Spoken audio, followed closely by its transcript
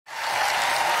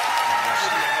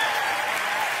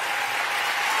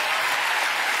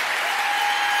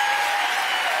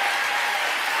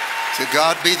To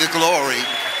God be the glory.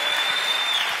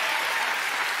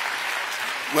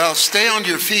 Well, stay on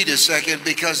your feet a second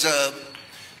because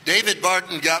David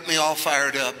Barton got me all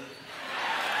fired up.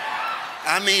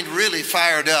 I mean, really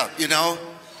fired up, you know.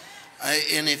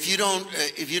 And if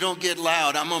you don't get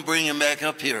loud, I'm gonna bring him back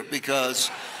up here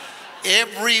because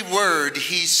every word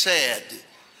he said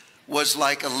was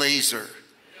like a laser.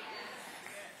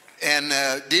 And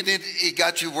it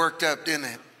got you worked up, didn't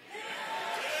it?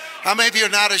 How many of you are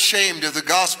not ashamed of the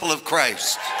gospel of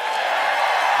Christ?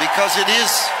 Because it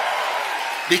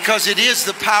is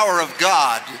the power of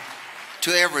God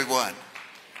to everyone.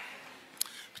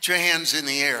 Put your hands in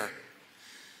the air.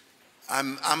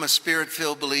 I'm a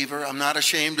spirit-filled believer. I'm not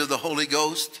ashamed of the Holy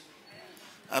Ghost.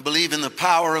 I believe in the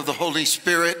power of the Holy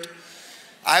Spirit.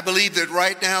 I believe that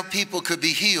right now people could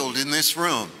be healed in this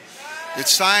room. That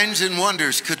signs and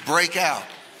wonders could break out.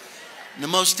 And the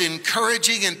most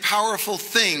encouraging and powerful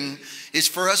thing is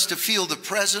for us to feel the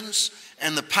presence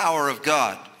and the power of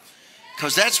God.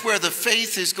 Because that's where the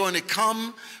faith is going to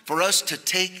come for us to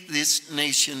take this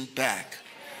nation back.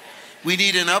 We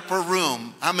need an upper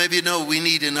room. How many of you know we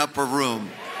need an upper room?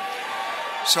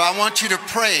 So I want you to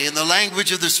pray in the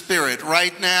language of the Spirit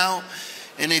right now.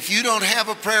 And if you don't have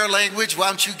a prayer language, why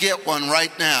don't you get one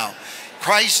right now?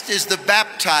 Christ is the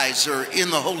baptizer in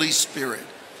the Holy Spirit.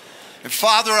 And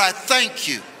Father, I thank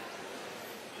you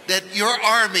that your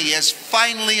army has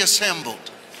finally assembled.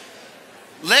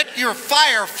 Let your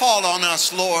fire fall on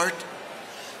us, Lord.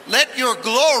 Let your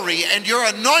glory and your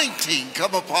anointing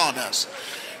come upon us.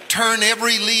 Turn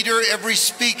every leader, every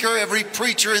speaker, every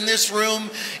preacher in this room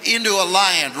into a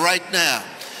lion right now.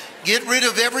 Get rid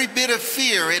of every bit of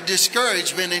fear and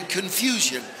discouragement and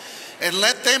confusion. And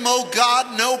let them, oh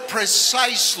God, know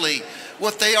precisely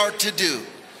what they are to do.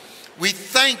 We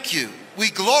thank you. We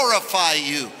glorify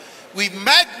you. We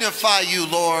magnify you,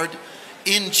 Lord,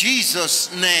 in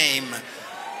Jesus' name.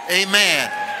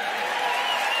 Amen.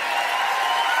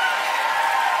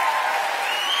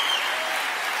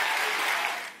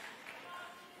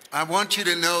 I want you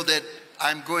to know that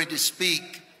I'm going to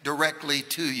speak directly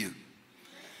to you.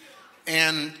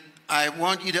 And I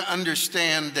want you to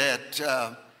understand that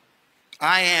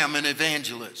I am an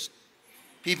evangelist.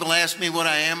 People ask me what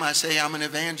I am, I say I'm an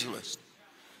evangelist.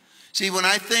 See, when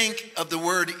I think of the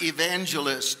word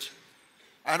evangelist,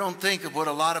 I don't think of what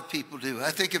a lot of people do. I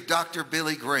think of Dr.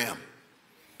 Billy Graham,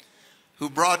 who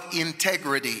brought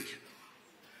integrity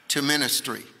to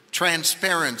ministry,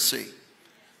 transparency.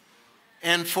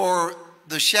 And for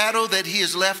the shadow that he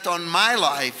has left on my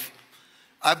life,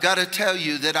 I've got to tell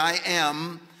you that I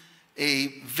am a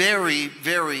very,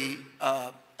 very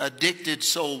addicted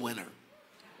soul winner.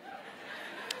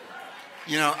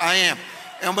 You know, I am.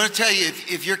 And I'm going to tell you,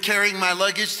 if you're carrying my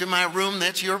luggage to my room,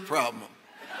 that's your problem.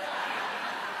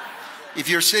 If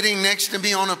you're sitting next to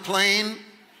me on a plane,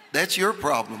 that's your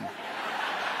problem.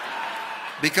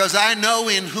 Because I know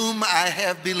in whom I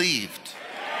have believed.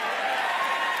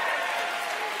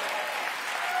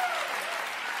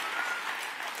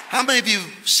 How many of you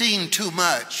have seen too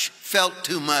much, felt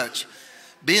too much,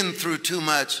 been through too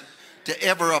much to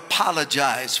ever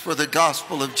apologize for the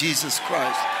gospel of Jesus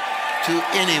Christ to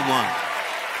anyone?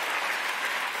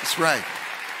 That's right.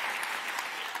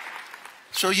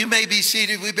 So you may be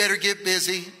seated. We better get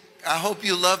busy. I hope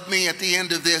you love me at the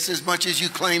end of this as much as you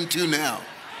claim to now.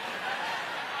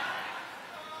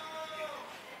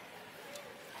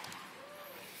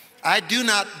 I do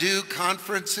not do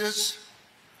conferences.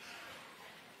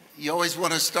 You always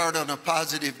want to start on a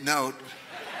positive note.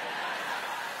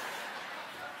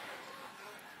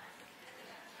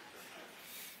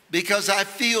 Because I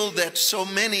feel that so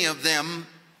many of them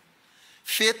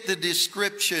fit the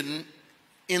description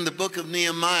in the book of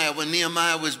Nehemiah when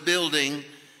Nehemiah was building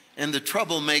and the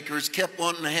troublemakers kept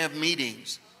wanting to have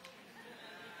meetings.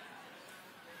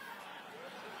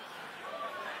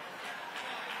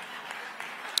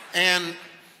 And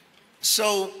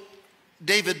so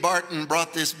David Barton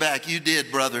brought this back. You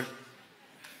did, brother.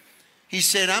 He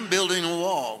said, I'm building a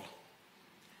wall.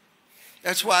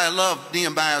 That's why I love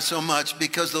Nehemiah so much,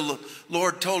 because the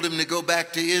Lord told him to go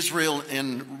back to Israel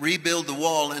and rebuild the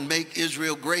wall and make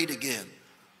Israel great again.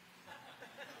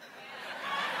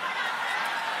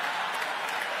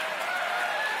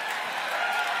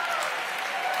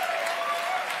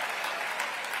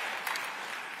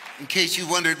 In case you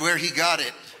wondered where he got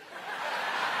it.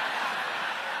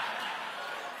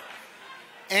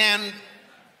 And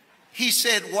he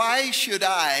said, why should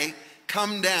I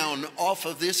come down off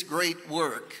of this great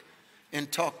work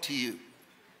and talk to you?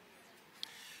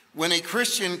 When a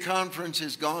Christian conference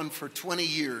has gone for 20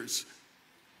 years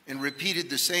and repeated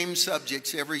the same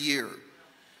subjects every year,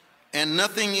 And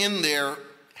nothing in there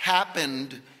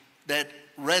happened that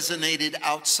resonated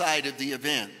outside of the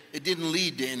event. It didn't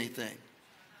lead to anything.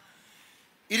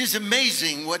 It is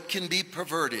amazing what can be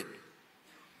perverted.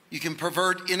 You can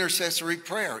pervert intercessory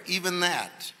prayer, even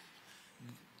that.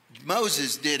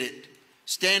 Moses did it,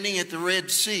 standing at the Red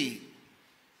Sea.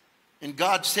 And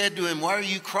God said to him, "Why are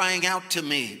you crying out to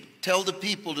me? Tell the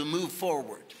people to move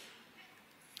forward."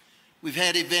 We've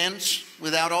had events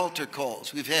without altar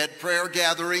calls. We've had prayer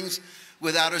gatherings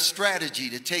without a strategy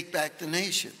to take back the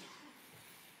nation.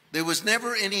 There was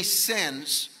never any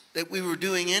sense that we were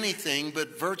doing anything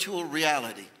but virtual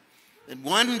reality. And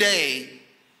one day,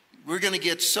 we're going to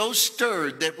get so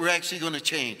stirred that we're actually going to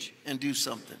change and do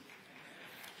something.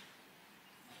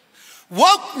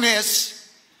 Wokeness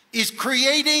is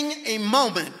creating a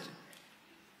moment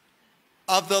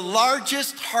of the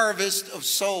largest harvest of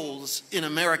souls in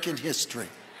American history.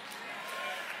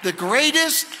 The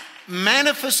greatest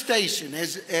manifestation,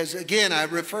 as again,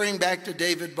 I'm referring back to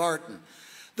David Barton.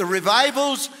 The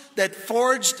revivals that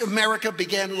forged America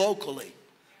began locally.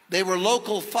 They were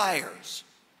local fires.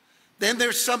 Then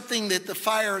there's something that the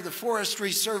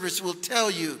Forestry Service will tell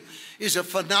you is a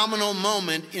phenomenal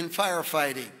moment in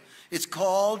firefighting. It's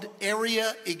called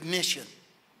area ignition.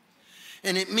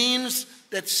 And it means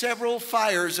that several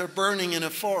fires are burning in a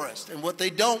forest. And what they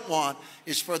don't want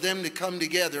is for them to come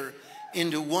together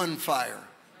into one fire.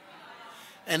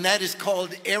 And that is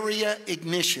called area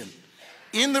ignition.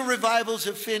 In the revivals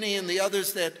of Finney and the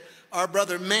others that our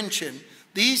brother mentioned,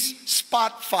 these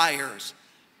spot fires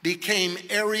became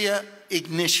area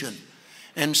ignition.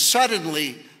 And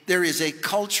suddenly there is a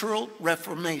cultural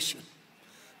reformation.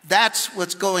 That's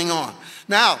what's going on.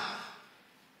 Now,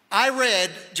 I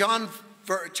read John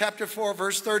chapter 4,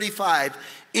 verse 35.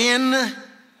 In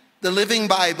the Living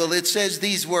Bible, it says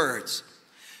these words: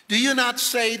 "Do you not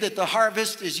say that the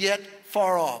harvest is yet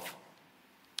far off?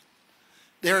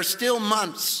 There are still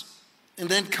months, and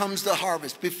then comes the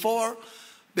harvest.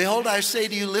 Behold, I say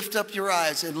to you, lift up your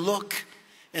eyes and look."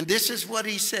 And this is what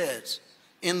he says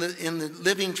in the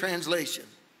Living Translation: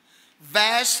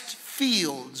 "Vast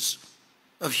fields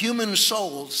of human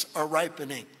souls are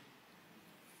ripening."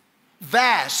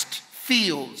 Vast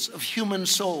fields of human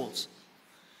souls.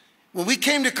 When we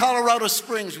came to Colorado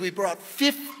Springs, we brought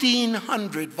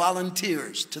 1,500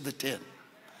 volunteers to the tent.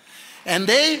 And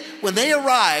when they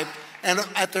arrived, and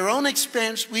at their own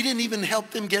expense, we didn't even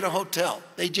help them get a hotel.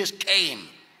 They just came.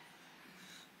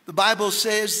 The Bible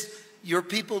says, "Your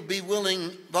people be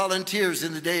willing volunteers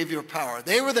in the day of your power."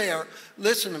 They were there.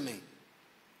 Listen to me.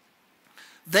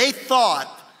 They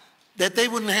thought that they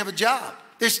wouldn't have a job.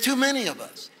 There's too many of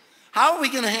us. How are we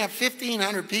going to have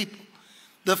 1,500 people?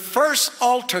 The first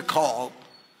altar call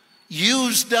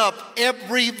used up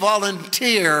every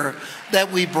volunteer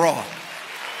that we brought.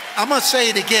 I'm going to say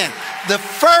it again. The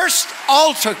first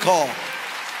altar call,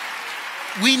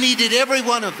 we needed every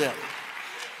one of them.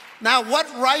 Now, what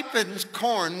ripens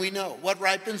corn, we know. What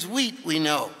ripens wheat, we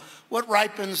know. What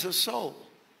ripens a soul?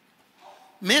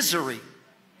 Misery.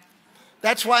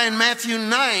 That's why in Matthew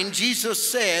 9,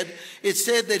 Jesus said, it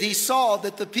said that he saw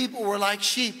that the people were like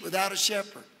sheep without a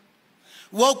shepherd.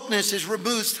 Wokeness has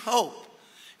removed hope.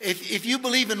 If you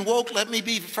believe in woke, let me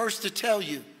be the first to tell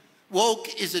you,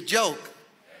 woke is a joke.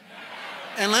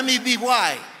 And let me be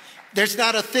why. There's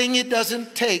not a thing it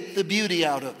doesn't take the beauty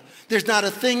out of. There's not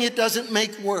a thing it doesn't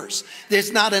make worse.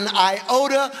 There's not an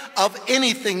iota of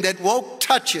anything that woke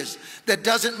touches that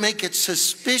doesn't make it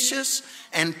suspicious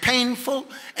and painful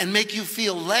and make you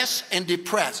feel less and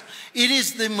depressed. It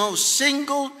is the most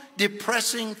single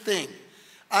depressing thing.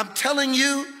 I'm telling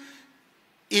you,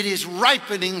 it is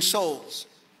ripening souls.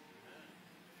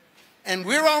 And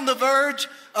we're on the verge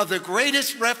of the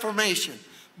greatest reformation.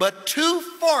 But two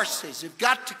forces have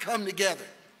got to come together: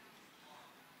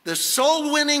 the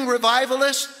soul-winning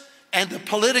revivalist and the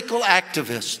political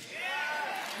activist.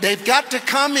 They've got to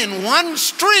come in one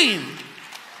stream,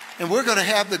 and we're going to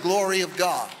have the glory of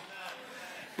God.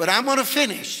 But I'm going to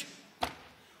finish.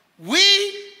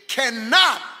 We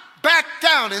cannot back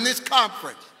down in this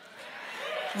conference.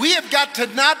 We have got to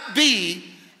not be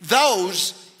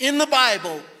those in the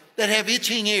Bible that have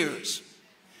itching ears.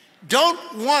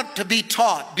 Don't want to be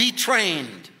taught, be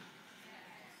trained.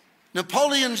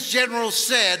 Napoleon's general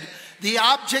said, the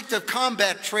object of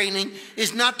combat training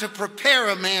is not to prepare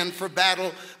a man for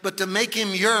battle, but to make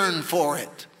him yearn for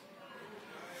it.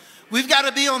 We've got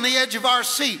to be on the edge of our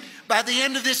seat. By the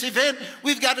end of this event,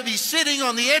 we've got to be sitting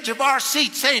on the edge of our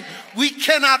seat saying, we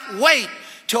cannot wait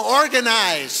to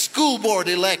organize school board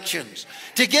elections,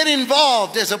 to get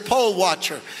involved as a poll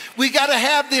watcher. We got to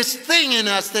have this thing in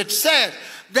us that says,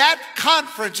 that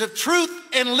conference of truth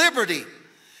and liberty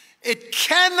It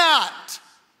cannot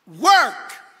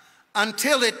work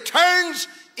until it turns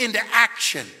into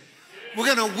action.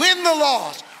 We're going to win the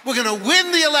laws. We're going to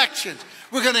win the elections.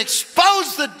 We're going to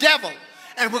expose the devil.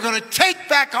 And we're going to take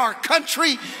back our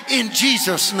country in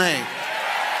Jesus' name.